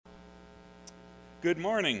Good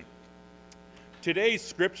morning. Today's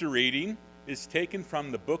scripture reading is taken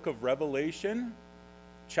from the book of Revelation,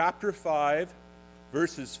 chapter 5,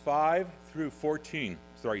 verses 7 through 14.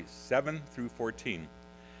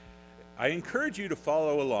 I encourage you to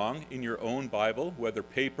follow along in your own Bible, whether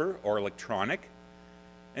paper or electronic.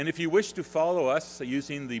 And if you wish to follow us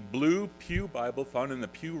using the blue Pew Bible found in the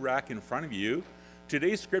pew rack in front of you,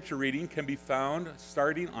 today's scripture reading can be found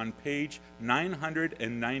starting on page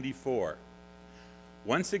 994.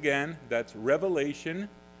 Once again, that's Revelation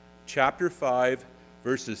chapter 5,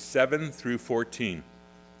 verses 7 through 14.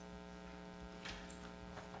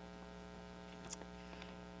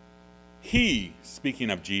 He, speaking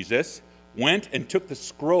of Jesus, went and took the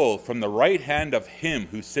scroll from the right hand of him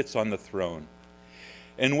who sits on the throne.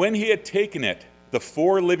 And when he had taken it, the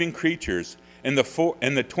 4 living creatures and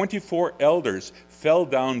the 24 elders fell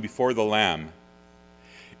down before the Lamb.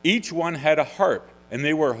 Each one had a harp, and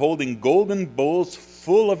they were holding golden bowls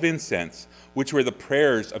full of incense, which were the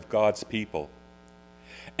prayers of God's people.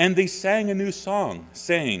 And they sang a new song,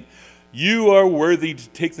 saying, "You are worthy to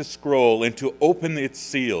take the scroll and to open its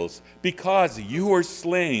seals, because you were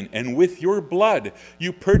slain, and with your blood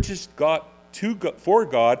you purchased for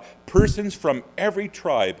God persons from every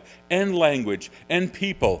tribe and language and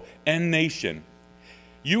people and nation.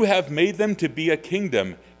 You have made them to be a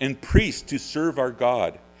kingdom and priests to serve our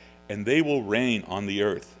God, and they will reign on the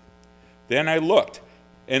earth." Then I looked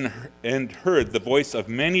and heard the voice of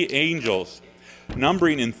many angels,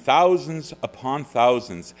 numbering in thousands upon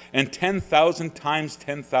thousands, and 10,000 times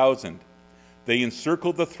 10,000. They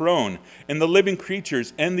encircled the throne, and the living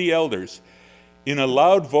creatures and the elders. In a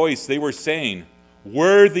loud voice they were saying,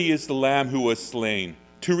 "Worthy is the Lamb who was slain,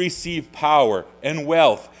 to receive power and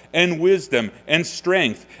wealth and wisdom and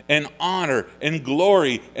strength and honor and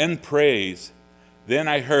glory and praise." Then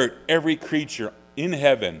I heard every creature in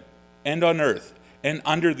heaven and on earth and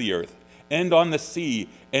under the earth and on the sea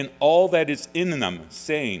and all that is in them,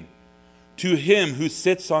 saying, "To him who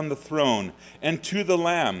sits on the throne and to the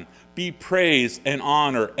Lamb be praise and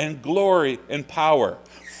honor and glory and power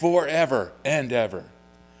forever and ever."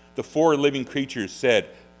 The 4 living creatures said,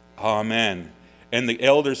 "Amen." And the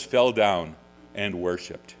elders fell down and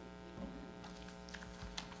worshipped.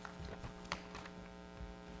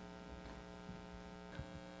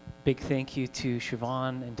 Big thank you to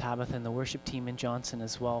Siobhan and Tabitha and the worship team in Johnson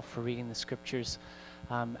as well for reading the scriptures.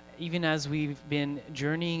 Even as we've been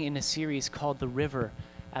journeying in a series called The River,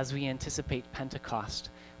 as we anticipate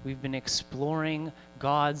Pentecost, we've been exploring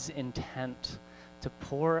God's intent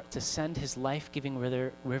to send his life-giving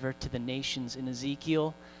river to the nations in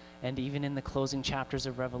Ezekiel and even in the closing chapters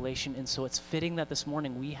of Revelation. And so it's fitting that this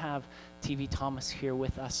morning we have TV Thomas here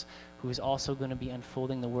with us, who is also going to be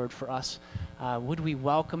unfolding the word for us. Would we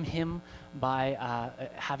welcome him by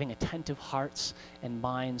having attentive hearts and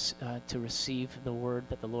minds to receive the word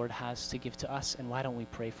that the Lord has to give to us? And why don't we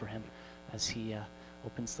pray for him as he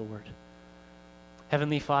opens the word?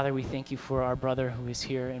 Heavenly Father, we thank you for our brother who is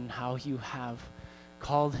here and how you have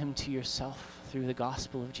called him to yourself through the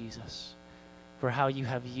gospel of Jesus, for how you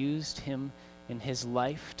have used him in his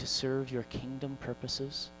life to serve your kingdom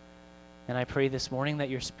purposes. And I pray this morning that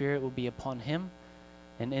your Spirit will be upon him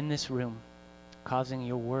and in this room, causing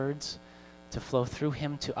your words to flow through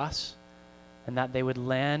him to us, and that they would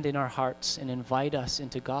land in our hearts and invite us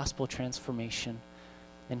into gospel transformation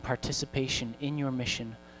and participation in your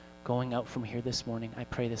mission going out from here this morning. I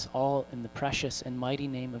pray this all in the precious and mighty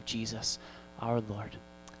name of Jesus, our Lord.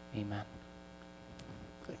 Amen.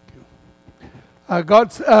 Thank you.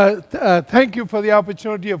 Thank you for the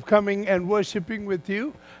opportunity of coming and worshiping with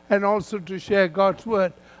you, and also to share God's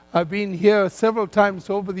word. I've been here several times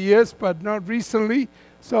over the years, but not recently.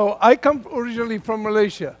 So I come originally from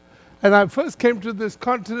Malaysia, and I first came to this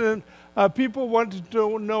continent. People wanted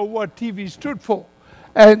to know what TV stood for,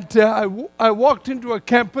 and I walked into a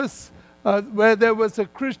campus where there was a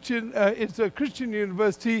Christian. It's a Christian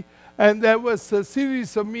university, and there was a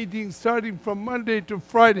series of meetings starting from Monday to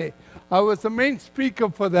Friday. I was the main speaker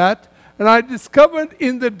for that, and I discovered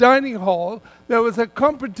in the dining hall there was a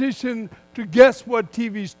competition to guess what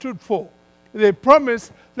TV stood for. They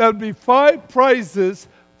promised there'll be 5 prizes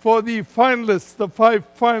for the finalists, the 5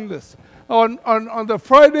 finalists. On the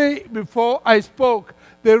Friday before I spoke,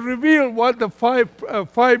 they revealed what the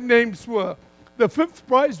 5 names were. The 5th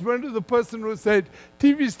prize went to the person who said,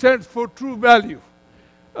 "TV stands for true value."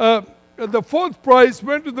 The 4th prize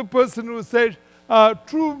went to the person who said,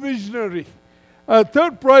 "True visionary."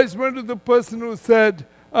 3rd prize went to the person who said,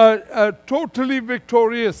 "Totally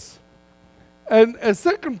victorious." And a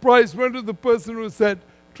 2nd prize went to the person who said,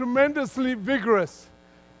 "Tremendously vigorous."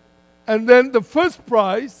 And then the 1st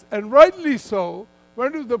prize, and rightly so,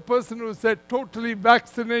 When was the person who said totally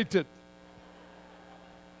vaccinated?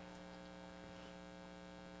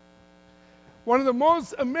 One of the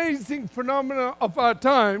most amazing phenomena of our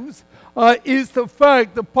times is the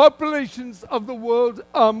fact the populations of the world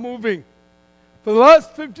are moving. For the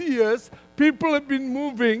last 50 years, people have been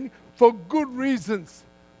moving for good reasons,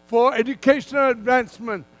 for educational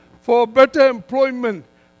advancement, for better employment.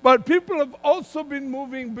 But people have also been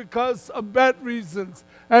moving because of bad reasons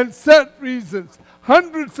and sad reasons.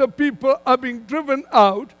 Hundreds of people are being driven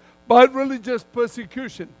out by religious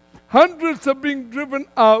persecution. Hundreds are being driven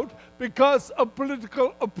out because of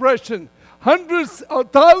political oppression. Hundreds or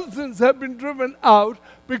thousands have been driven out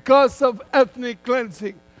because of ethnic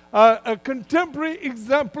cleansing. A contemporary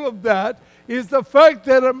example of that is the fact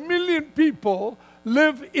that 1 million people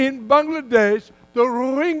live in Bangladesh, the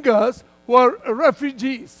Rohingyas, who are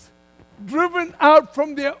refugees, driven out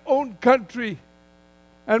from their own country.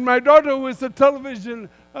 And my daughter, who is a television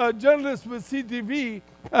journalist with CTV,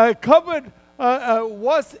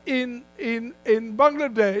 was in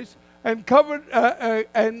Bangladesh and covered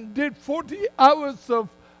and did 40 hours of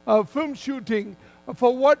film shooting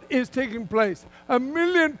for what is taking place. 1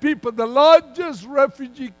 million people, the largest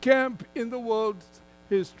refugee camp in the world's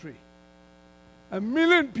history. 1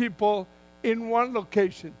 million people in one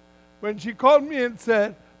location. When she called me and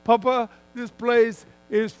said, Papa, this place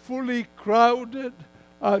is fully crowded,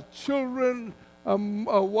 children,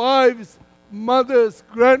 wives, mothers,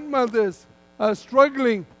 grandmothers are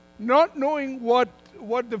struggling, not knowing what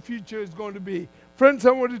the future is going to be. Friends,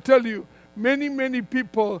 I want to tell you, many, many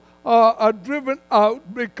people are driven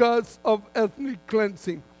out because of ethnic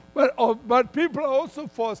cleansing. But people are also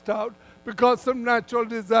forced out because of natural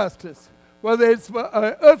disasters. Whether it's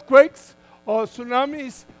earthquakes or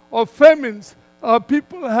tsunamis or famines,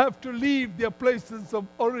 people have to leave their places of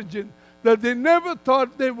origin that they never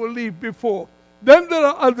thought they would leave before. Then there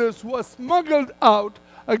are others who are smuggled out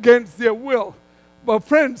against their will. But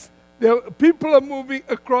friends, people are moving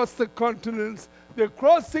across the continents. They're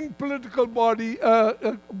crossing political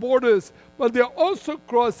borders, but they're also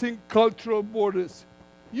crossing cultural borders.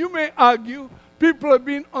 You may argue people have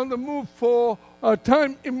been on the move for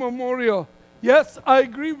time immemorial. Yes, I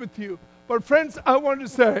agree with you. But friends, I want to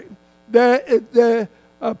say that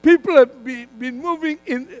people have been moving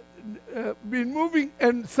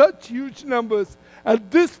in such huge numbers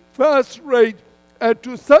at this fast rate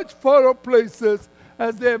to such far off places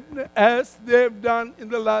as they've done in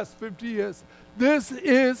the last 50 years. This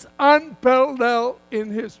is unparalleled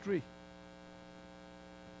in history.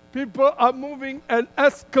 People are moving at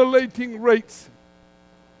escalating rates.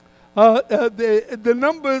 The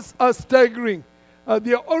numbers are staggering.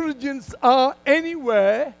 Their origins are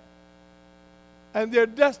anywhere, and their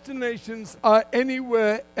destinations are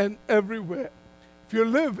anywhere and everywhere.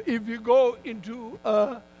 If you go into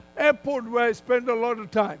an airport where I spend a lot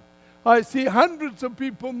of time, I see hundreds of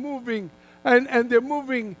people moving, and they're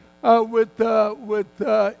moving with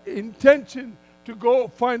intention to go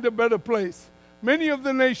find a better place. Many of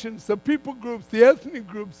the nations, the people groups, the ethnic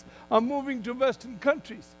groups are moving to Western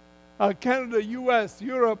countries. Canada, US,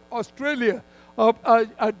 Europe, Australia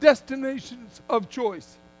are destinations of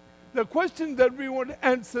choice. The question that we want to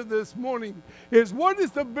answer this morning is, what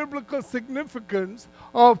is the biblical significance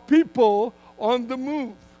of people on the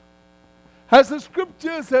move? Has the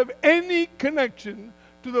scriptures have any connection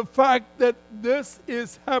to the fact that this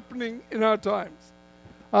is happening in our times?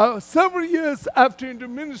 Several years after into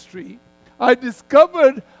ministry, I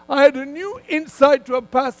discovered I had a new insight to a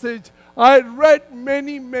passage I had read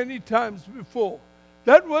many, many times before.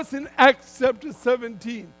 That was in Acts chapter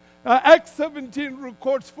 17. Acts 17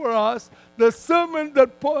 records for us the sermon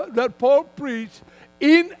that Paul preached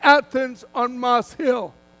in Athens on Mars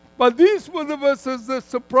Hill. But these were the verses that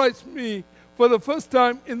surprised me for the first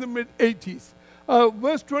time in the mid-80s.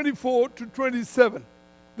 Verse 24 to 27.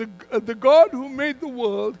 The God who made the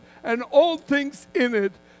world and all things in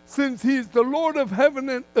it, since he is the Lord of heaven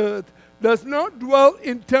and earth, does not dwell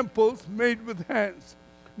in temples made with hands,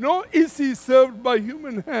 nor is he served by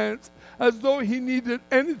human hands as though he needed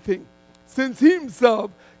anything, since he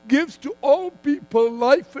himself gives to all people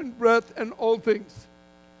life and breath and all things.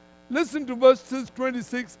 Listen to verses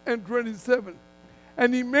 26 and 27.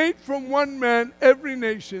 And he made from one man every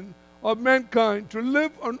nation of mankind to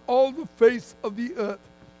live on all the face of the earth,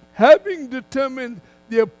 having determined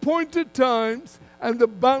the appointed times and the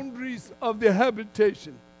boundaries of their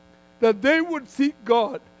habitation, that they would seek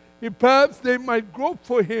God, if perhaps they might grope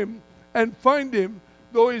for him and find him,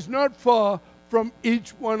 though he is not far from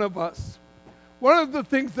each one of us. One of the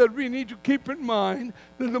things that we need to keep in mind,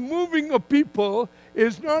 that the moving of people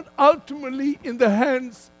is not ultimately in the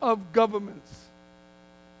hands of governments.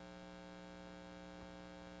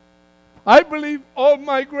 I believe all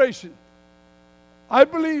migration. I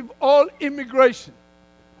believe all immigration.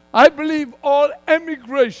 I believe all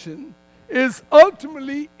emigration is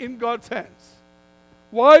ultimately in God's hands.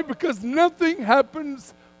 Why? Because nothing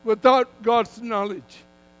happens without God's knowledge.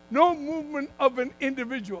 No movement of an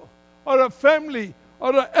individual or a family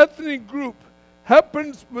or an ethnic group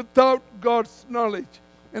happens without God's knowledge.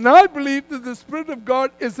 And I believe that the Spirit of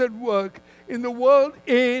God is at work in the world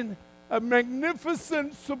in a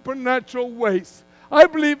magnificent supernatural ways. I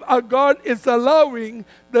believe our God is allowing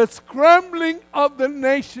the scrambling of the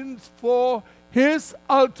nations for His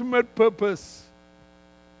ultimate purpose,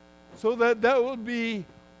 so that there will be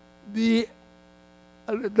the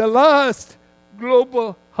last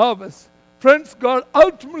global harvest. Friends, God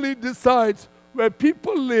ultimately decides where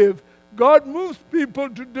people live. God moves people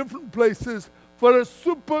to different places for a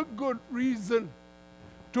super good reason,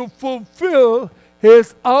 to fulfill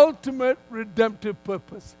His ultimate redemptive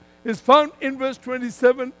purpose. It's found in verse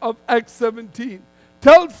 27 of Acts 17.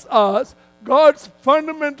 Tells us God's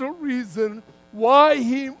fundamental reason why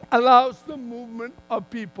He allows the movement of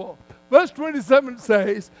people. Verse 27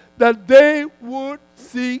 says that they would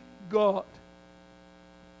seek God.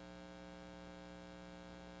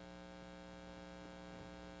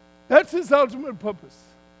 That's His ultimate purpose.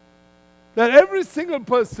 That every single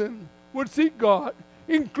person would seek God,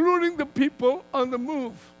 including the people on the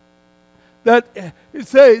move. That it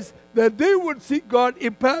says that they would seek God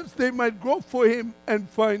if perhaps they might go for Him and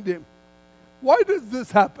find Him. Why does this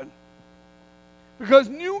happen? Because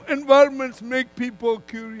new environments make people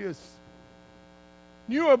curious.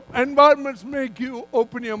 New environments make you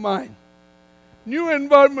open your mind. New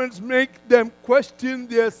environments make them question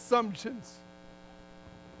their assumptions.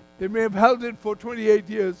 They may have held it for 28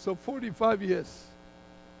 years or 45 years.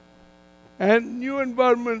 And new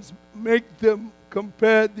environments make them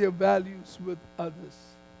compare their values with others.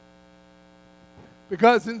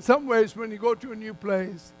 Because in some ways, when you go to a new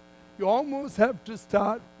place, you almost have to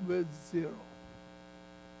start with zero.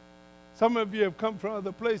 Some of you have come from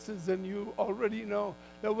other places and you already know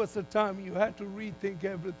there was a time you had to rethink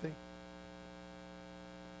everything.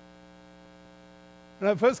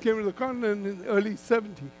 When I first came to the continent in the early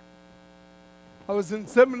 70s, I was in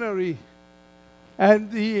seminary,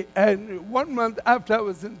 and 1 month after I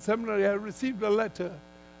was in seminary, I received a letter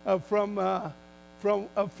from a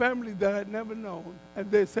family that I'd never known,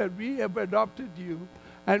 and they said, "We have adopted you,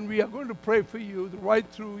 and we are going to pray for you right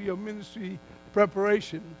through your ministry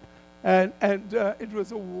preparation." And it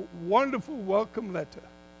was a wonderful welcome letter.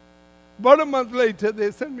 About a month later,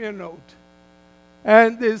 they sent me a note,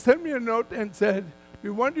 and they sent me a note and said, "We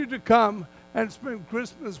want you to come and spend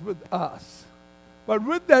Christmas with us." But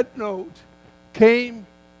with that note came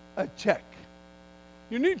a check.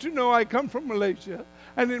 You need to know I come from Malaysia.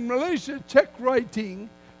 And in Malaysia, check writing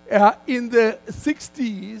in the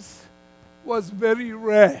 60s was very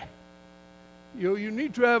rare. You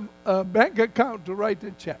need to have a bank account to write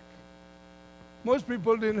a check. Most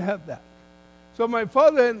people didn't have that. So my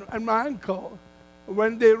father and my uncle,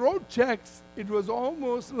 when they wrote checks, it was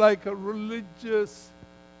almost like a religious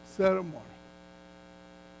ceremony.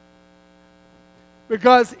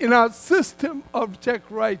 Because in our system of check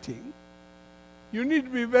writing, you need to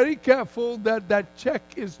be very careful that that check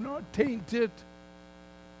is not tainted.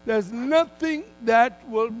 There's nothing that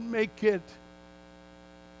will make it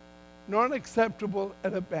not acceptable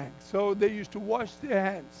at a bank. So they used to wash their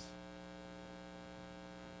hands.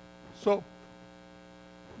 Soap,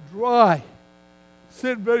 dry,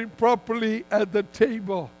 sit very properly at the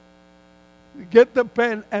table, get the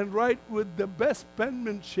pen and write with the best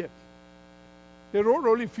penmanship. They wrote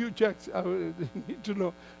only a few checks. I need to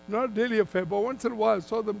know, not daily affair, but once in a while I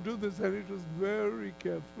saw them do this, and it was very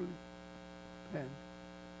carefully penned.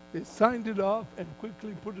 They signed it off and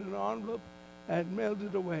quickly put it in an envelope and mailed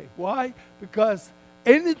it away. Why? Because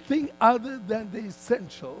anything other than the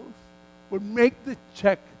essentials would make the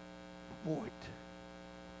check void.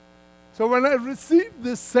 So when I received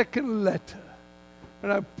this second letter,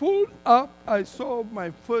 when I pulled up, I saw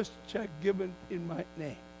my first check given in my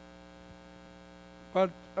name. But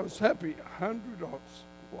I was happy, $100.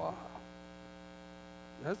 Wow,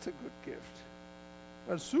 that's a good gift.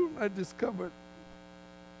 But soon I discovered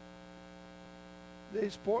they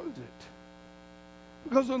spoiled it.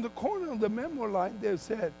 Because on the corner of the memo line they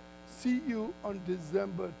said, "See you on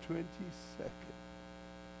December 22nd.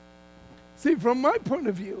 See, from my point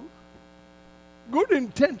of view, good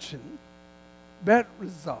intention, bad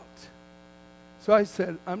result. So I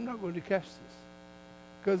said, I'm not going to cash this,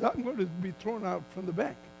 because I'm going to be thrown out from the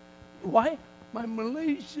bank. Why? My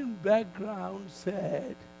Malaysian background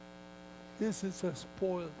said, this is a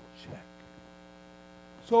spoiled check.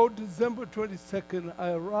 So December 22nd,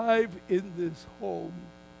 I arrived in this home.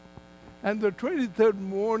 And the 23rd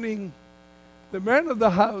morning, the man of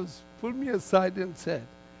the house pulled me aside and said,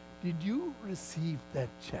 "Did you receive that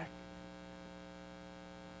check?"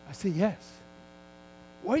 I said, "Yes."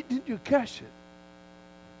 "Why didn't you cash it?"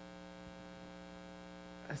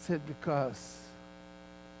 I said, "Because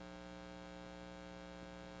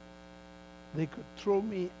they could throw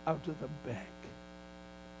me out of the bank."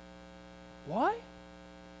 "Why?"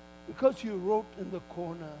 "Because you wrote in the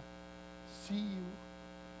corner, 'See you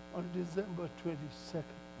on December 22nd.'"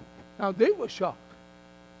 Now they were shocked.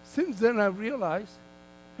 Since then I realized,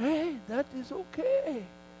 hey, that is okay.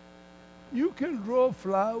 You can draw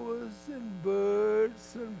flowers and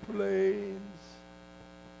birds and planes.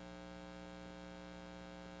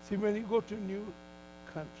 See, when you go to a new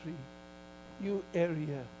country, new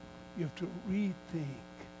area, you have to rethink.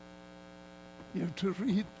 You have to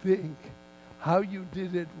rethink. How you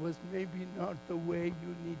did it was maybe not the way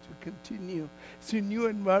you need to continue. See, new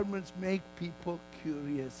environments make people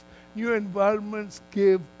curious. New environments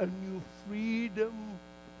give a new freedom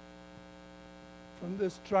from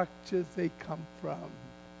the structures they come from.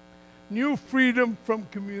 New freedom from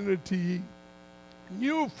community.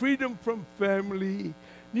 New freedom from family.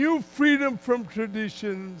 New freedom from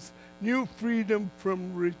traditions. New freedom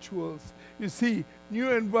from rituals. You see,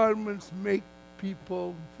 new environments make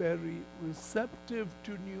people very receptive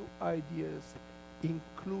to new ideas,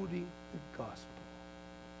 including the gospel.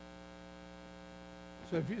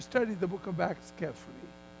 So if you study the book of Acts carefully,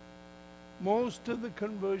 most of the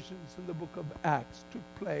conversions in the book of Acts took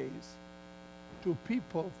place to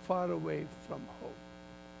people far away from home.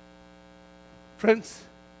 Friends,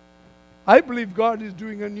 I believe God is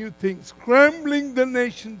doing a new thing, scrambling the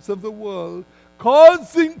nations of the world,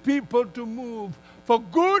 causing people to move for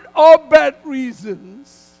good or bad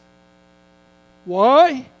reasons.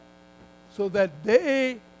 Why? So that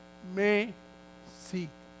they may seek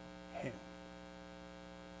Him.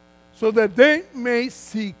 So that they may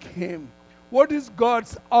seek Him. What is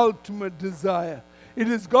God's ultimate desire? It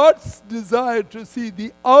is God's desire to see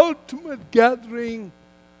the ultimate gathering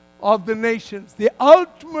of the nations, the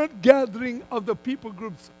ultimate gathering of the people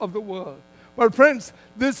groups of the world. But friends,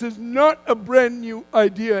 this is not a brand new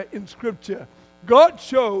idea in Scripture. God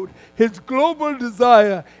showed His global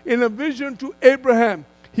desire in a vision to Abraham.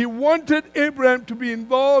 He wanted Abraham to be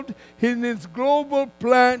involved in His global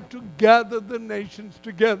plan to gather the nations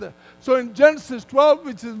together. So in Genesis 12,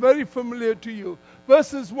 which is very familiar to you,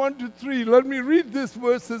 verses 1 to 3, let me read these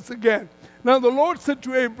verses again. Now the Lord said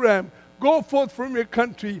to Abraham, "Go forth from your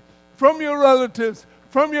country, from your relatives,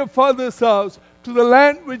 from your father's house, to the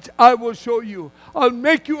land which I will show you. I'll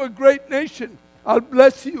make you a great nation. I'll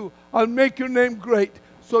bless you. I'll make your name great,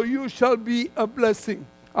 so you shall be a blessing.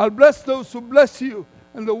 I'll bless those who bless you,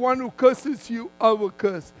 and the one who curses you, I will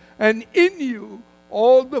curse. And in you,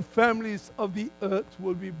 all the families of the earth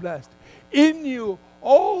will be blessed. In you,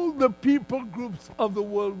 all the people groups of the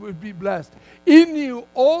world will be blessed. In you,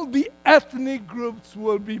 all the ethnic groups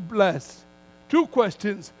will be blessed." Two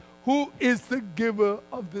questions. Who is the giver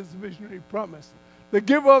of this visionary promise? The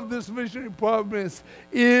giver of this visionary promise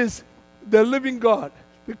is the living God,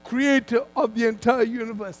 the creator of the entire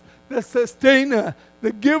universe, the sustainer.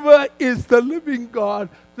 The giver is the living God,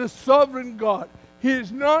 the sovereign God. He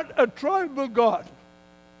is not a tribal God.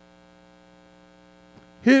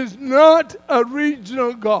 He is not a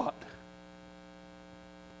regional God.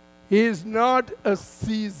 He is not a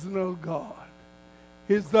seasonal God.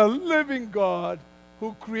 He is the living God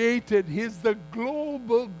who created. He is the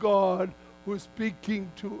global God who is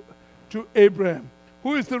speaking to Abraham.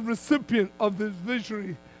 Who is the recipient of this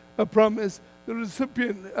visionary promise? The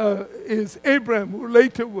recipient is Abraham, who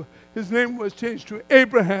later his name was changed to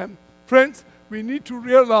Abraham. Friends, we need to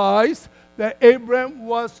realize that Abraham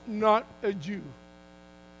was not a Jew.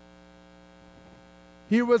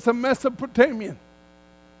 He was a Mesopotamian.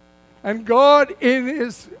 And God, in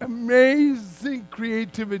His amazing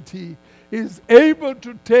creativity, is able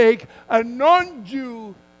to take a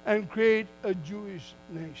non-Jew and create a Jewish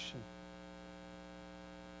nation.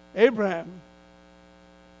 Abraham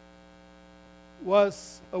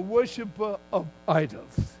was a worshiper of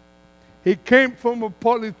idols. He came from a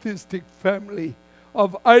polytheistic family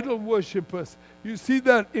of idol worshippers. You see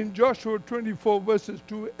that in Joshua 24 verses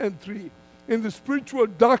 2 and 3. In the spiritual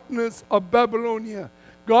darkness of Babylonia,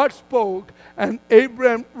 God spoke and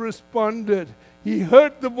Abraham responded. He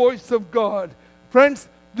heard the voice of God. Friends,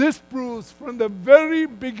 this proves from the very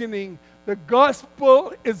beginning the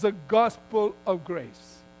gospel is a gospel of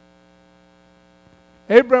grace.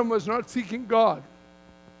 Abraham was not seeking God.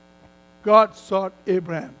 God sought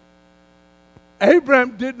Abraham.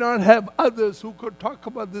 Abraham did not have others who could talk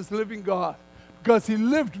about this living God because he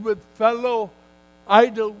lived with fellow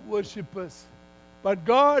idol worshippers. But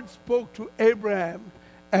God spoke to Abraham,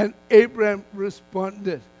 and Abraham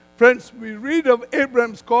responded. Friends, we read of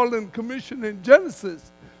Abraham's call and commission in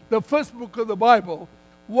Genesis, the first book of the Bible.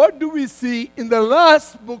 What do we see in the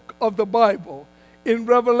last book of the Bible, in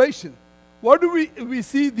Revelation? What do we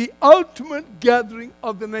see? The ultimate gathering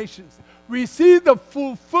of the nations. We see the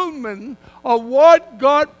fulfillment of what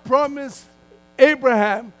God promised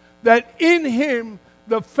Abraham, that in him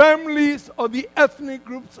the families or the ethnic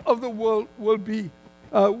groups of the world will be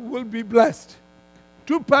blessed.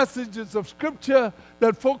 Two passages of scripture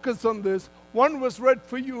that focus on this. One was read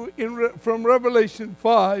for you from Revelation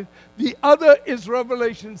 5. The other is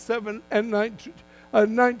Revelation 7 and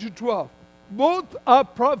 9 to 12. Both are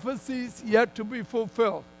prophecies yet to be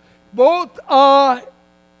fulfilled. Both are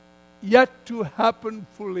yet to happen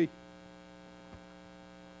fully.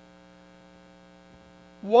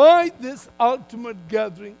 Why this ultimate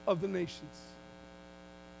gathering of the nations?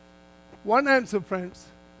 One answer, friends,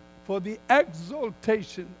 for the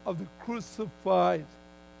exaltation of the crucified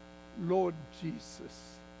Lord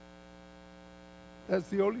Jesus. That's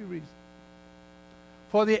the only reason.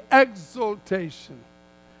 For the exaltation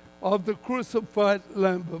of the crucified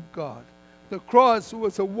Lamb of God. The cross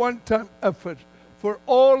was a one-time effort for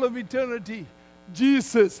all of eternity.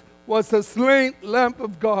 Jesus was the slain Lamb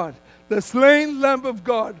of God. The slain Lamb of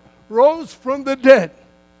God rose from the dead,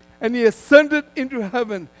 and he ascended into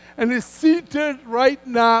heaven and is seated right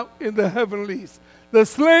now in the heavenlies. The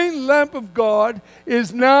slain Lamb of God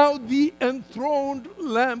is now the enthroned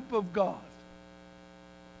Lamb of God.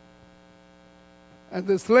 And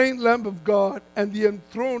the slain Lamb of God and the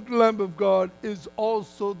enthroned Lamb of God is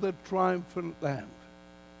also the triumphant Lamb.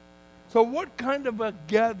 So what kind of a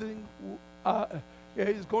gathering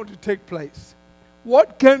is going to take place?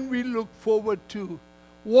 What can we look forward to?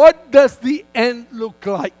 What does the end look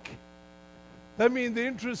like? Let me, in the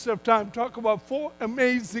interest of time, talk about 4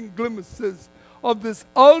 amazing glimpses of this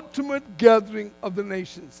ultimate gathering of the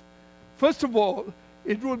nations. First of all,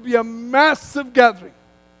 it will be a massive gathering.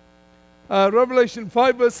 Revelation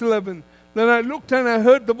 5 verse 11. Then I looked and I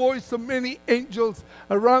heard the voice of many angels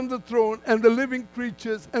around the throne and the living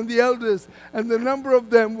creatures and the elders, and the number of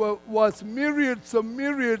them was myriads of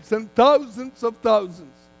myriads and thousands of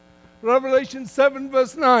thousands. Revelation 7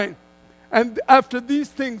 verse 9. And after these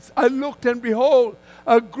things I looked, and behold,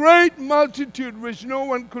 a great multitude which no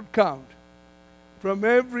one could count, from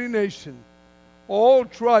every nation, all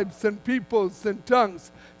tribes and peoples and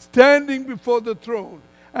tongues, standing before the throne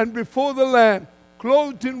and before the Lamb,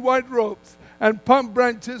 clothed in white robes, and palm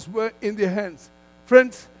branches were in their hands.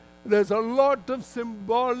 Friends, there's a lot of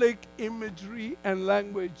symbolic imagery and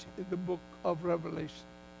language in the book of Revelation.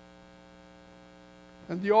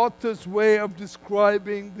 And the author's way of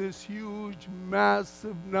describing this huge,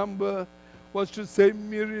 massive number was to say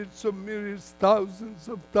myriads of myriads, thousands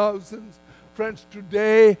of thousands. Friends,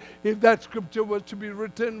 today, if that scripture was to be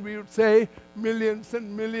written, we would say millions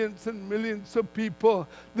and millions and millions of people.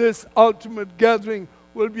 This ultimate gathering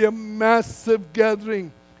will be a massive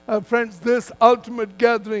gathering. Friends, this ultimate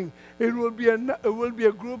gathering, it will be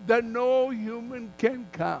a group that no human can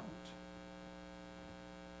count.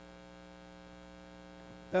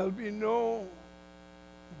 There will be no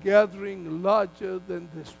gathering larger than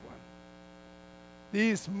this one.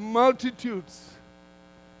 These multitudes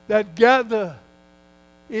that gather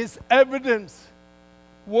is evidence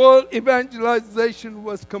world evangelization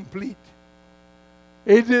was complete.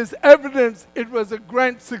 It is evidence it was a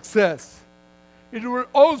grand success. It will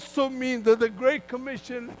also mean that the Great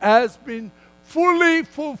Commission has been fully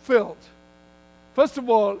fulfilled. First of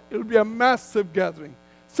all, it will be a massive gathering.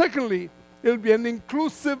 Secondly, it will be an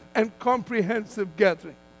inclusive and comprehensive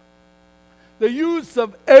gathering. The use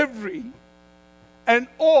of every and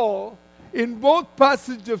all in both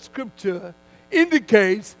passages of Scripture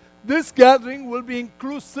indicates this gathering will be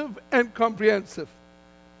inclusive and comprehensive.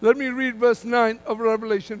 Let me read verse 9 of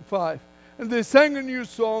Revelation 5. And they sang a new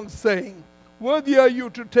song, saying, "Worthy are you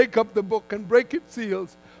to take up the book and break its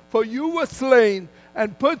seals, for you were slain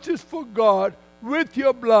and purchased for God with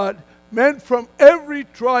your blood men from every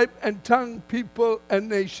tribe and tongue, people, and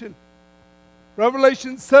nation."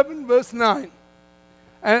 Revelation 7 verse 9.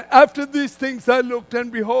 And after these things I looked,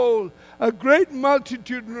 and behold, a great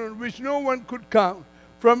multitude which no one could count,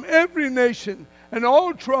 from every nation and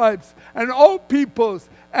all tribes and all peoples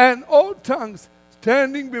and all tongues,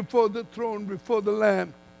 standing before the throne, before the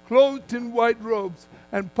Lamb, clothed in white robes,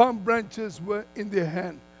 and palm branches were in their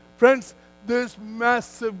hand. Friends, this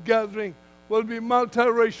massive gathering will be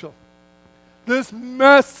multiracial. This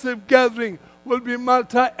massive gathering will be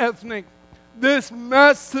multi-ethnic. This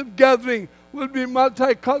massive gathering will be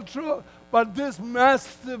multicultural, but this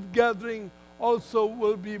massive gathering also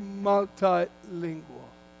will be multilingual.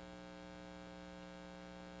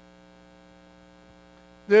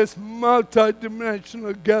 This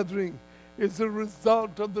multidimensional gathering is a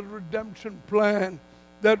result of the redemption plan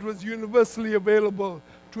that was universally available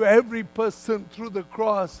to every person through the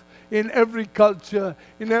cross, in every culture,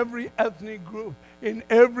 in every ethnic group, in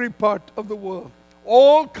every part of the world.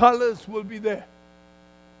 All colors will be there.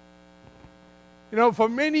 You know, for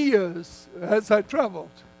many years, as I traveled,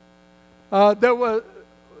 there were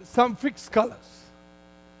some fixed colors.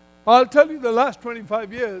 I'll tell you, the last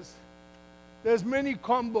 25 years, there's many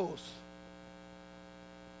combos,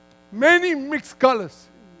 many mixed colors.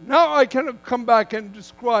 Now I cannot come back and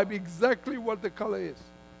describe exactly what the color is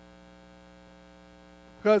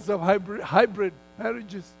because of hybrid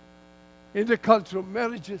marriages, intercultural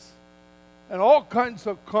marriages, and all kinds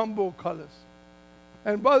of combo colors.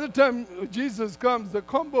 And by the time Jesus comes, the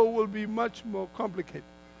combo will be much more complicated.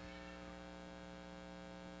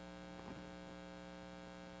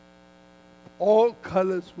 All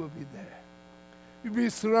colors will be there. You'll be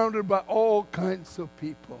surrounded by all kinds of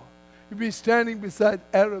people. You'll be standing beside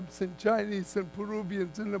Arabs and Chinese and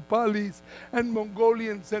Peruvians and Nepalis and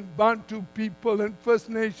Mongolians and Bantu people and First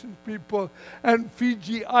Nations people and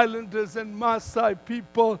Fiji Islanders and Maasai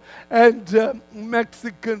people and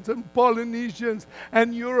Mexicans and Polynesians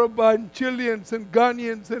and Yoruba and Chileans and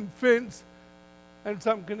Ghanaians and Finns and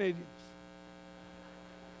some Canadians.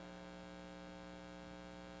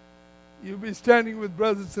 You'll be standing with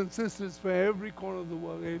brothers and sisters from every corner of the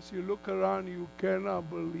world. As you look around, you cannot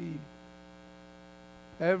believe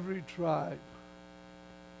every tribe,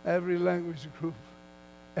 every language group,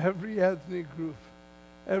 every ethnic group,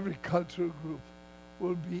 every cultural group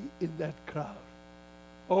will be in that crowd.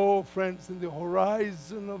 Oh, friends, in the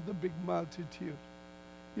horizon of the big multitude,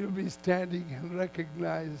 you'll be standing and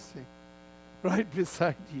recognizing right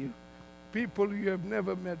beside you people you have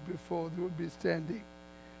never met before. They will be standing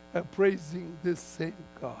praising this same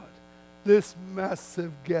God. This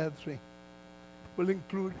massive gathering will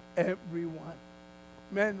include everyone,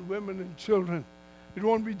 men, women, and children. It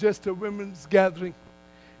won't be just a women's gathering.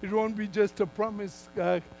 It won't be just a promise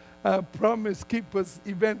keepers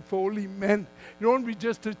event for only men. It won't be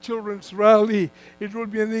just a children's rally. It will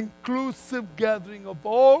be an inclusive gathering of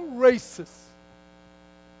all races,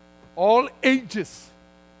 all ages,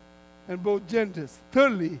 and both genders.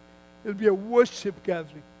 Thirdly, it'll be a worship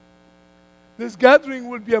gathering. This gathering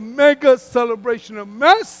will be a mega celebration of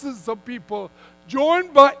masses of people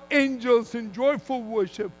joined by angels in joyful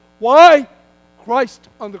worship. Why? Christ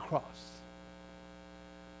on the cross.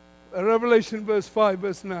 Revelation verse 5,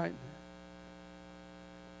 verse 9.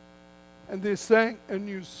 And they sang a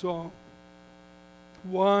new song.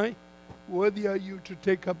 Why? Worthy are you to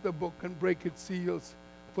take up the book and break its seals,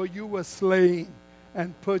 for you were slain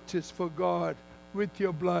and purchased for God with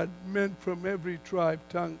your blood, men from every tribe,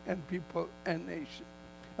 tongue, and people and nation.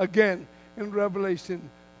 Again, in Revelation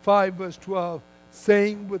 5, verse 12,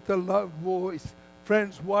 saying with a loud voice,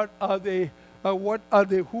 friends, what are they?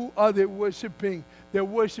 Who are they worshiping? They're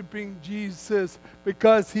worshiping Jesus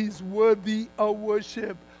because he's worthy of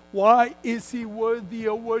worship. Why is he worthy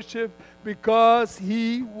of worship? Because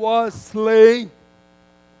he was slain.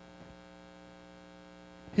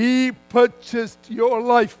 He purchased your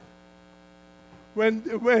life.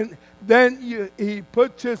 He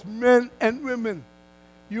purchased men and women.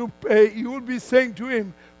 You will be saying to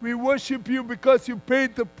him, we worship you because you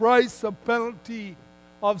paid the price of penalty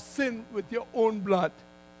of sin with your own blood.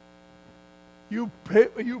 You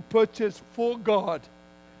purchased for God,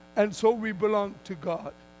 and so we belong to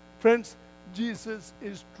God. Friends, Jesus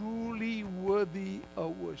is truly worthy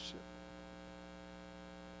of worship.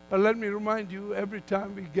 But let me remind you, every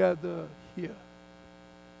time we gather here,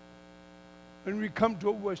 when we come to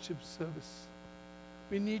a worship service,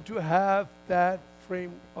 we need to have that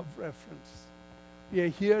frame of reference. We are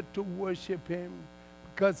here to worship him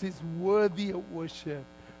because he's worthy of worship,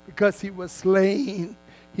 because he was slain,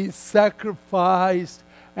 he's sacrificed,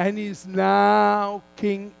 and he's now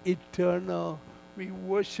King eternal. We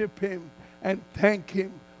worship him and thank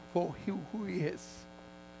him for who he is.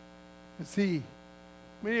 You see,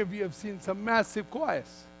 many of you have seen some massive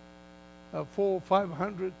choirs, 400,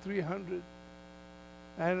 500, 300.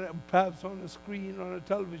 And perhaps on a screen, on a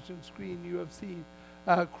television screen, you have seen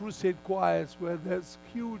crusade choirs where there's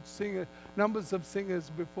huge numbers of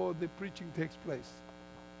singers before the preaching takes place.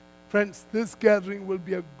 Friends, this gathering will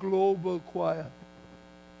be a global choir.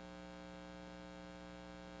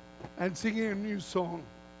 And singing a new song.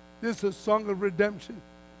 This is a song of redemption.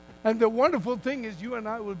 And the wonderful thing is you and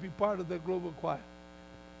I will be part of the global choir.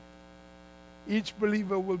 Each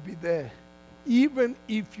believer will be there, even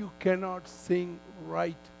if you cannot sing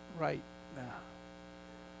right now.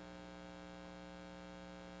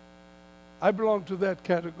 I belong to that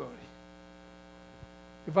category.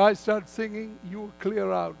 If I start singing, you will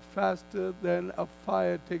clear out faster than a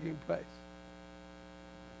fire taking place.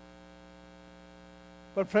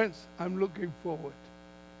 But friends, I'm looking forward.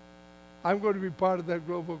 I'm going to be part of that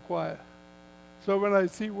global choir. So when I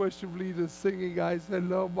see worship leaders singing, I say,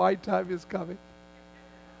 no, my time is coming.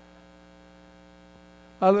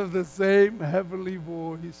 I'll have the same heavenly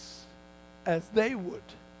voice as they would.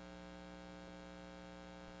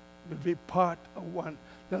 We'll be part of one.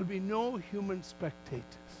 There'll be no human spectators.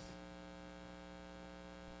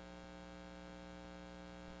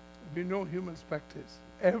 There'll be no human spectators.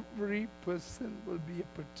 Every person will be a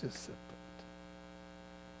participant.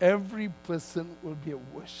 Every person will be a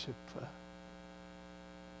worshiper.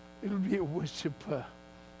 It'll be a worshiper.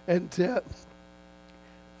 And,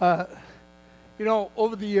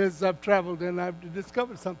 over the years I've traveled and I've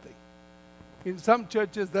discovered something. In some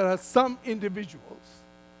churches there are some individuals,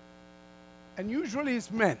 and usually it's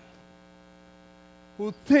men,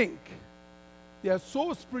 who think they are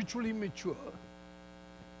so spiritually mature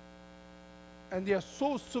and they are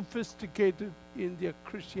so sophisticated in their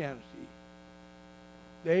Christianity,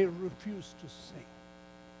 they refuse to sing.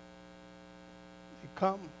 They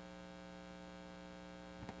come.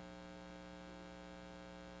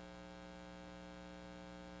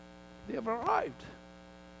 They have arrived.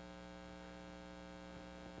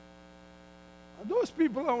 And those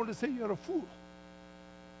people, I want to say, you're a fool.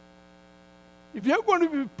 If you're going to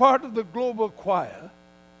be part of the global choir,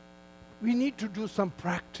 we need to do some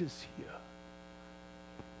practice here.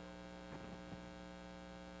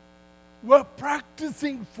 We're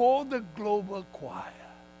practicing for the global choir.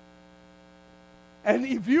 And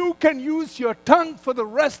if you can use your tongue for the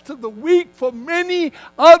rest of the week for many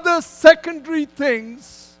other secondary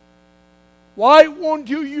things, why won't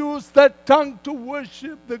you use that tongue to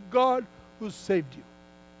worship the God who saved you?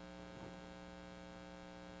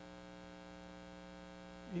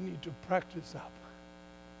 You need to practice up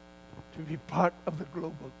to be part of the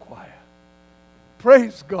global choir.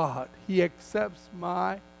 Praise God, He accepts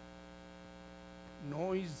my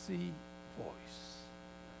noisy voice.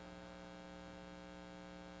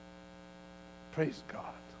 Praise God.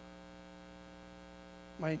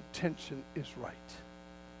 My intention is right,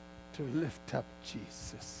 to lift up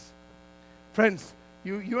Jesus. Friends,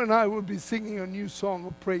 you and I will be singing a new song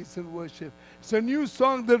of praise and worship. It's a new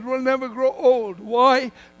song that will never grow old.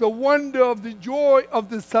 Why? The wonder of the joy of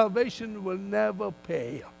the salvation will never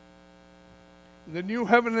pale. In the new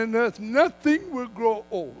heaven and earth, nothing will grow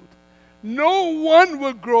old. No one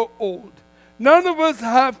will grow old. None of us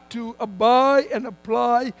have to buy and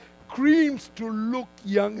apply creams to look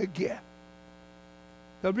young again.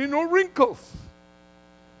 There'll be no wrinkles,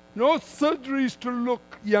 no surgeries to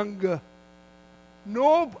look younger,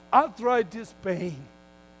 no arthritis pain,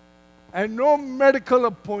 and no medical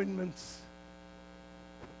appointments.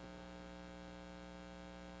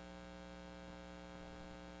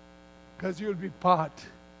 Because you'll be part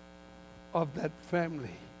of that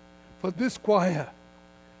family. For this choir,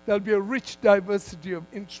 there'll be a rich diversity of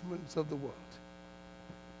instruments of the world.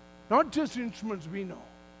 Not just instruments we know.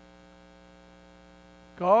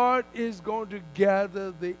 God is going to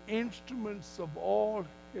gather the instruments of all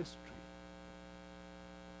history.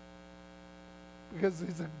 Because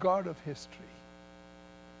He's a God of history.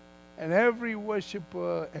 And every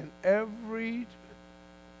worshiper and every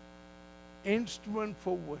instrument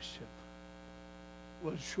for worship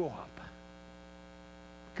will show up.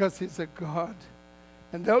 Because He's a God.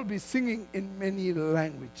 And they'll be singing in many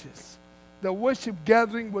languages. The worship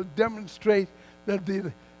gathering will demonstrate that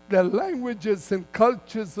the languages and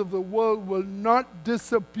cultures of the world will not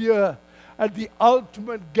disappear at the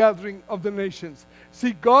ultimate gathering of the nations.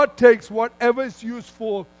 See, God takes whatever is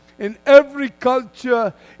useful in every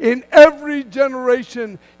culture, in every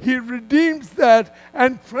generation. He redeems that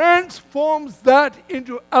and transforms that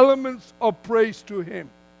into elements of praise to Him.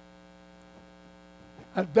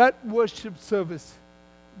 At that worship service,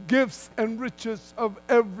 gifts and riches of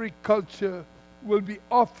every culture will be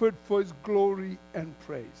offered for His glory and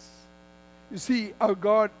praise. You see, our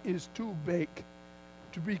God is too big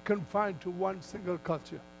to be confined to one single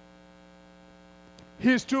culture.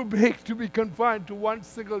 He is too big to be confined to one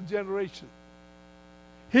single generation.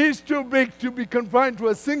 He is too big to be confined to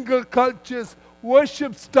a single culture's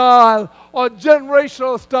worship style or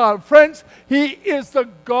generational style. Friends, He is the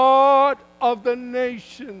God of the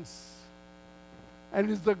nations. And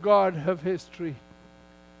is the God of history.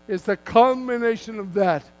 is the culmination of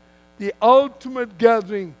that. The ultimate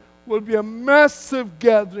gathering will be a massive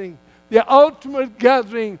gathering. The ultimate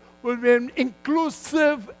gathering will be an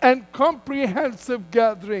inclusive and comprehensive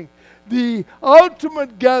gathering. The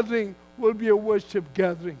ultimate gathering will be a worship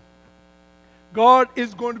gathering. God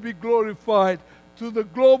is going to be glorified through the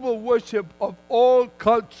global worship of all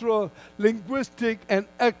cultural, linguistic, and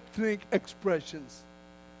ethnic expressions.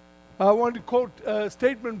 I want to quote a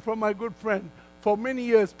statement from my good friend, for many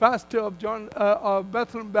years, pastor of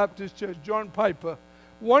Bethlehem Baptist Church, John Piper.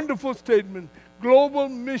 Wonderful statement. Global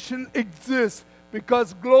mission exists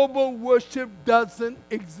because global worship doesn't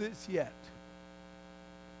exist yet.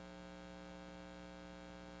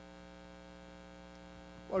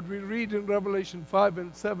 What we read in Revelation 5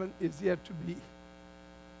 and 7 is yet to be.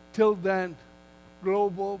 Till then,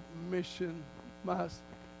 global mission must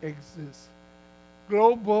exist.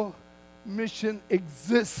 Global mission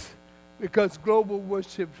exists because global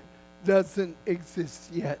worship doesn't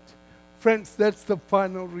exist yet. Friends, that's the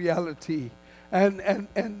final reality. And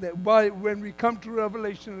when we come to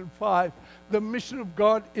Revelation 5, the mission of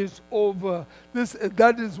God is over.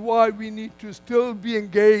 That is why we need to still be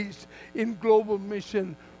engaged in global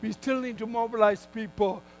mission. We still need to mobilize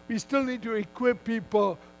people. We still need to equip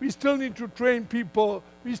people. We still need to train people.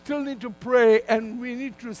 We still need to pray, and we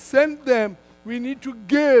need to send them. We need to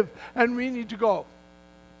give, and we need to go.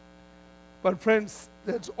 But friends,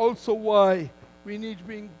 that's also why we need to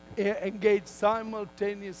be engaged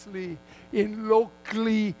simultaneously in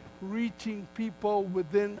locally reaching people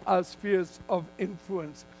within our spheres of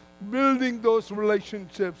influence, building those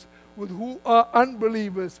relationships with who are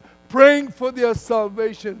unbelievers, praying for their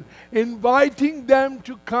salvation, inviting them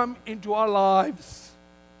to come into our lives,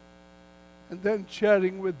 and then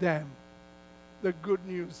sharing with them the good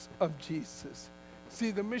news of Jesus. See,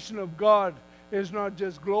 the mission of God is not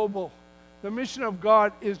just global. The mission of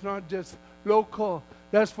God is not just local.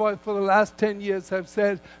 That's why for the last 10 years I've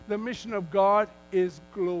said the mission of God is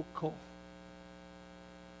global.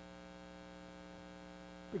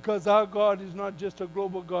 Because our God is not just a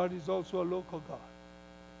global God, He's also a local God.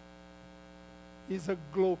 He's a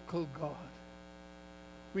global God.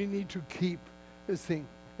 We need to keep this thing.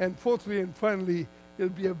 And fourthly and finally, it'll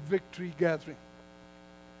be a victory gathering.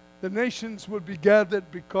 The nations will be gathered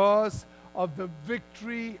because of the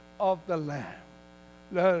victory of the Lamb.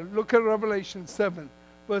 Look at Revelation 7,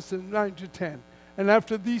 verses 9 to 10. And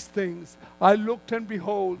after these things, I looked, and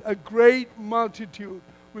behold, a great multitude,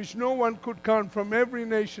 which no one could count, from every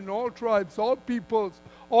nation, all tribes, all peoples,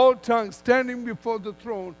 all tongues, standing before the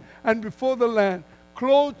throne and before the Lamb,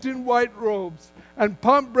 clothed in white robes, and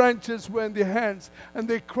palm branches were in their hands. And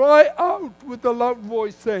they cry out with a loud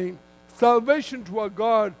voice, saying, Salvation to our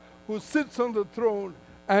God, who sits on the throne,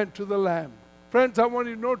 and to the Lamb. Friends, I want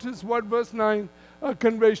you to notice what verse 9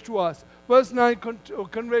 conveys to us. Verse 9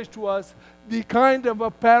 conveys to us the kind of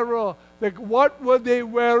apparel. Like, what were they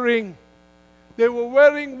wearing? They were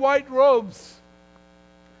wearing white robes.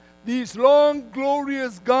 These long,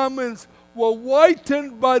 glorious garments were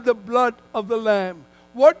whitened by the blood of the Lamb.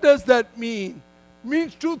 What does that mean? It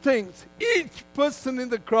means two things. Each person in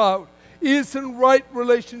the crowd is in right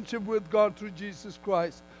relationship with God through Jesus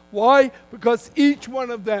Christ. Why? Because each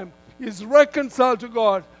one of them is reconciled to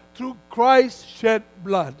God through Christ's shed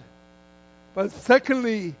blood. But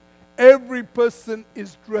secondly, every person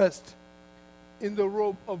is dressed in the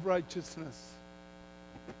robe of righteousness,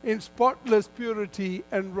 in spotless purity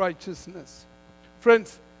and righteousness.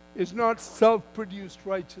 Friends, it's not self-produced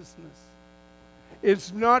righteousness.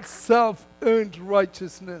 It's not self-earned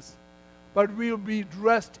righteousness, but we'll be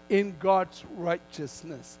dressed in God's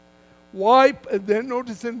righteousness. Why? Then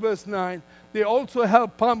notice in verse 9, they also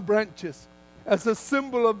have palm branches as a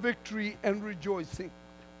symbol of victory and rejoicing.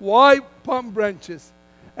 Why palm branches?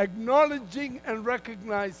 Acknowledging and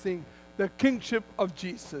recognizing the kingship of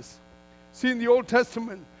Jesus. See, in the Old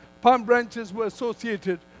Testament, palm branches were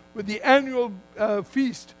associated with the annual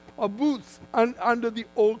feast of booths under the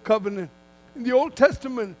Old Covenant. In the Old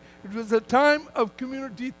Testament, it was a time of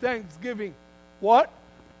community thanksgiving. What?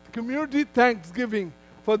 Community thanksgiving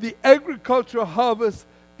for the agricultural harvest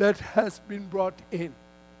that has been brought in.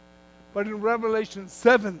 But in Revelation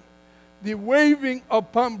 7, the waving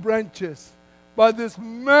of palm branches by this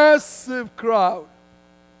massive crowd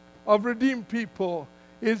of redeemed people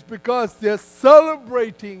is because they're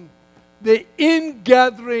celebrating the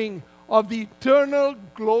ingathering of the eternal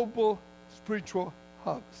global spiritual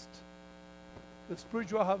harvest. The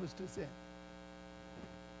spiritual harvest is in.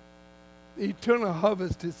 The eternal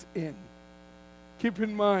harvest is in. Keep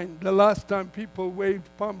in mind, the last time people waved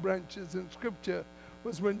palm branches in Scripture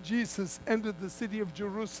was when Jesus entered the city of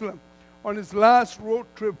Jerusalem on his last road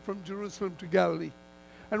trip from Jerusalem to Galilee.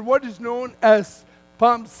 And what is known as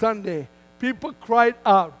Palm Sunday, people cried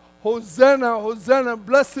out, Hosanna, Hosanna,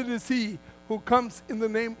 blessed is he who comes in the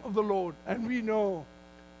name of the Lord. And we know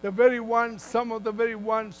some of the very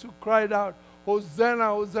ones who cried out, Hosanna,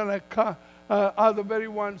 Hosanna, are the very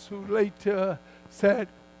ones who later said,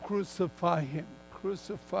 crucify him,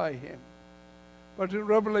 crucify him. But in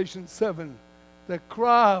Revelation 7, the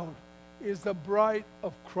crowd is the bride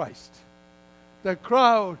of Christ. The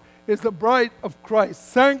crowd is the bride of Christ,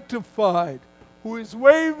 sanctified, who is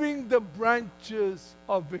waving the branches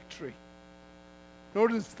of victory.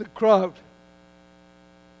 Notice the crowd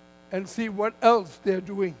and see what else they're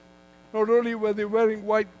doing. Not only were they wearing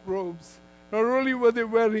white robes, not only were they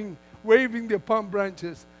waving their palm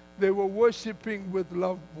branches, they were worshiping with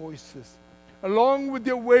loud voices. Along with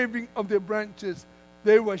their waving of their branches,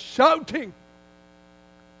 they were shouting.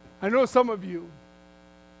 I know some of you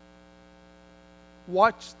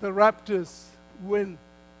watched the Raptors win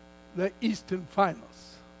the Eastern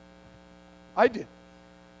Finals. I did.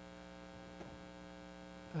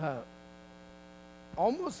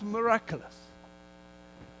 Almost miraculous.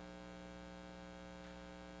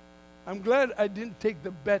 I'm glad I didn't take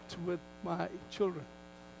the bet with my children.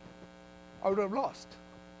 I would have lost.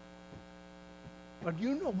 But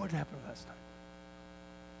you know what happened last night.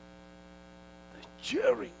 The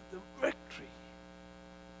cheering, the victory.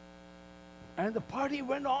 And the party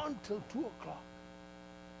went on till 2 o'clock.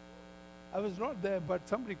 I was not there, but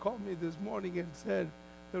somebody called me this morning and said,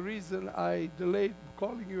 the reason I delayed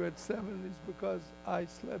calling you at 7 is because I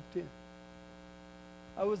slept in.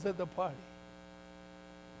 I was at the party.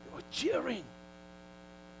 They were cheering.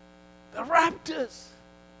 The Raptors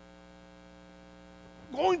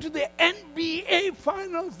going to the NBA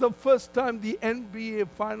Finals, the first time the NBA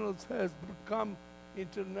Finals has become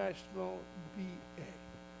International BA.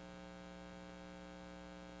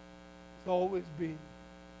 It's always been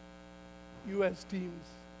U.S. teams.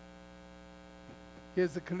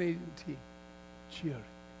 Here's the Canadian team cheering.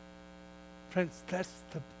 Friends, that's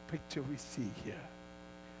the picture we see here.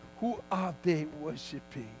 Who are they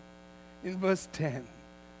worshiping? In verse 10,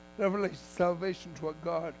 Revelation, salvation to a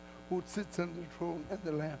God who sits on the throne and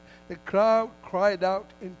the Lamb. The crowd cried out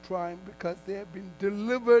in triumph because they have been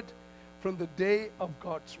delivered from the day of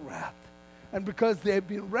God's wrath, and because they have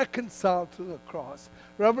been reconciled to the cross.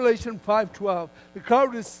 Revelation 5:12, the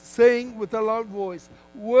crowd is saying with a loud voice,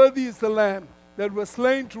 worthy is the Lamb that was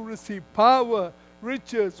slain to receive power,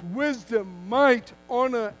 riches, wisdom, might,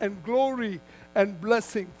 honor, and glory, and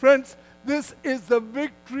blessing. Friends, this is the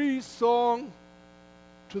victory song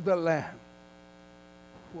to the Lamb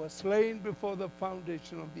who was slain before the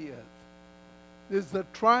foundation of the earth. This is the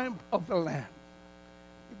triumph of the Lamb,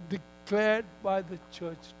 declared by the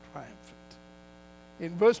church triumphant.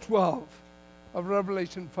 In verse 12 of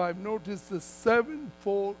Revelation 5, notice the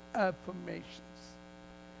sevenfold affirmations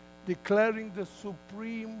declaring the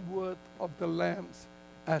supreme worth of the Lamb's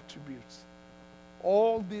attributes.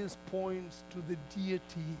 All this points to the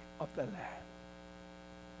deity of the Lamb.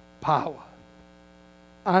 Power,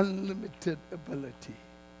 unlimited ability,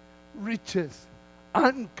 riches,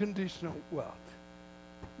 unconditional wealth,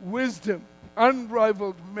 wisdom,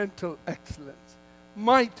 unrivaled mental excellence,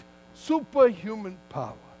 might, superhuman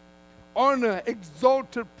power, honor,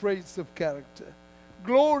 exalted praise of character,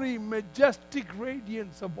 glory, majestic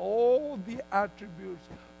radiance of all the attributes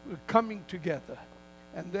coming together,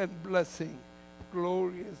 and then blessing,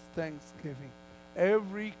 glorious thanksgiving.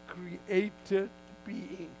 Every created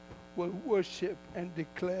being will worship and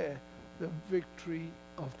declare the victory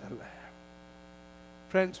of the Lamb.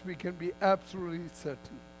 Friends, we can be absolutely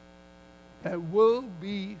certain there will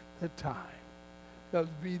be the time. There will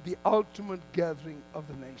be the ultimate gathering of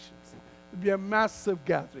the nations. It will be a massive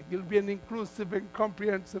gathering. It will be an inclusive and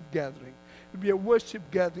comprehensive gathering. It will be a worship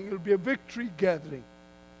gathering. It will be a victory gathering.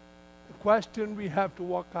 The question we have to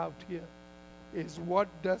walk out here is, what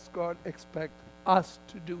does God expect us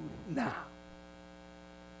to do now?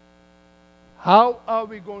 How are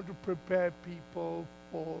we going to prepare people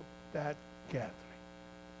for that gathering?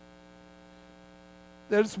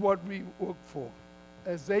 That's what we work for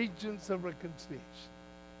as agents of reconciliation,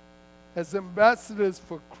 as ambassadors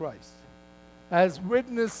for Christ, as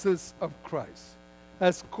witnesses of Christ,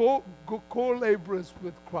 as co-laborers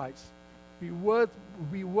with Christ. We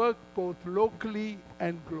work both locally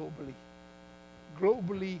and globally.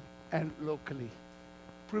 Globally and locally.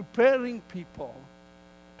 Preparing people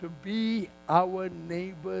to be our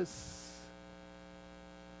neighbors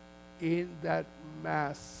in that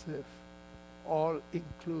massive,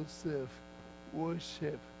 all-inclusive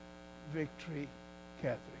worship victory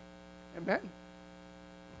gathering. Amen?